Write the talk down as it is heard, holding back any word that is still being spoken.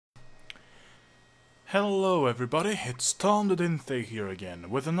Hello everybody, it's Tom the infact here again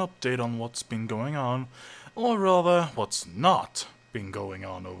with an update on what's been going on, or rather, what's not been going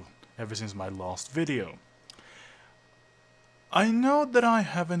on ever since my last video. I know that I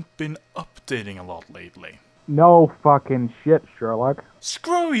haven't been updating a lot lately. No fucking shit, Sherlock.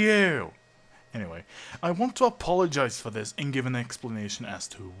 Screw you! Anyway, I want to apologize for this and give an explanation as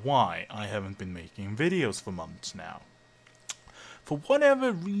to why I haven't been making videos for months now. For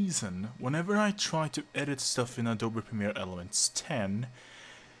whatever reason, whenever I try to edit stuff in Adobe Premiere Elements 10,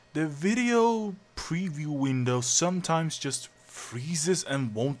 the video preview window sometimes just freezes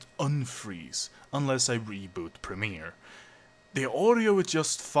and won't unfreeze unless I reboot Premiere. The audio is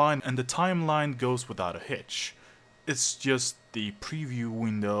just fine and the timeline goes without a hitch. It's just the preview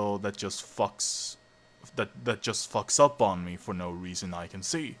window that just fucks up on me for no reason I can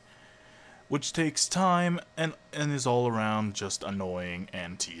see, which takes time and is all around just annoying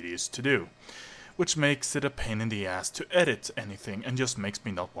and tedious to do, which makes it a pain in the ass to edit anything and just makes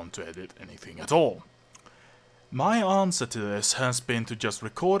me not want to edit anything at all. My answer to this has been to just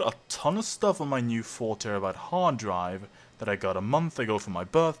record a ton of stuff on my new 4TB hard drive that I got a month ago for my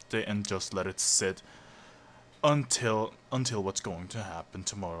birthday and just let it sit until what's going to happen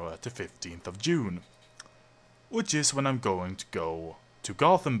tomorrow at the 15th of June, which is when I'm going to go to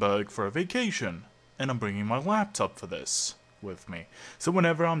Gothenburg for a vacation, and I'm bringing my laptop for this with me. So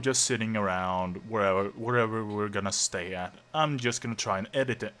whenever I'm just sitting around wherever we're gonna stay at, I'm just gonna try and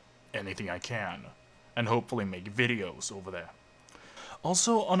edit anything I can, and hopefully make videos over there.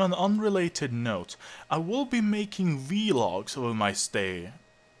 Also, on an unrelated note, I will be making vlogs over my stay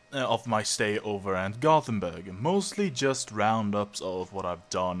over at Gothenburg, mostly just roundups of what I've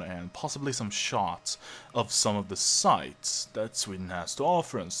done and possibly some shots of some of the sites that Sweden has to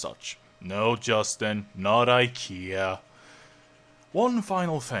offer and such. No, Justin, not IKEA. One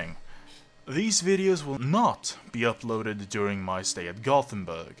final thing. These videos will not be uploaded during my stay at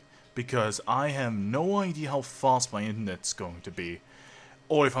Gothenburg, because I have no idea how fast my internet's going to be,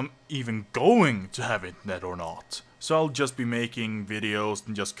 or if I'm even going to have internet or not. So I'll just be making videos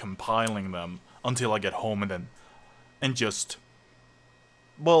and just compiling them until I get home and just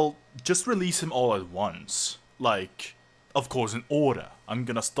release them all at once. Like, of course in order. I'm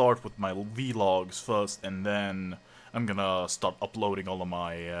gonna start with my vlogs first, and then I'm gonna start uploading all of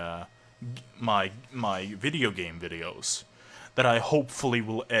my my video game videos that I hopefully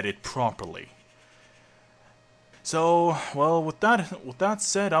will edit properly. So, well, with that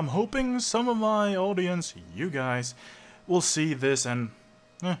said, I'm hoping some of my audience, you guys, will see this and,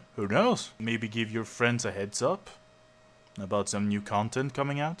 who knows, maybe give your friends a heads up about some new content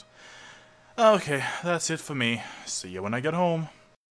coming out. Okay, that's it for me. See you when I get home.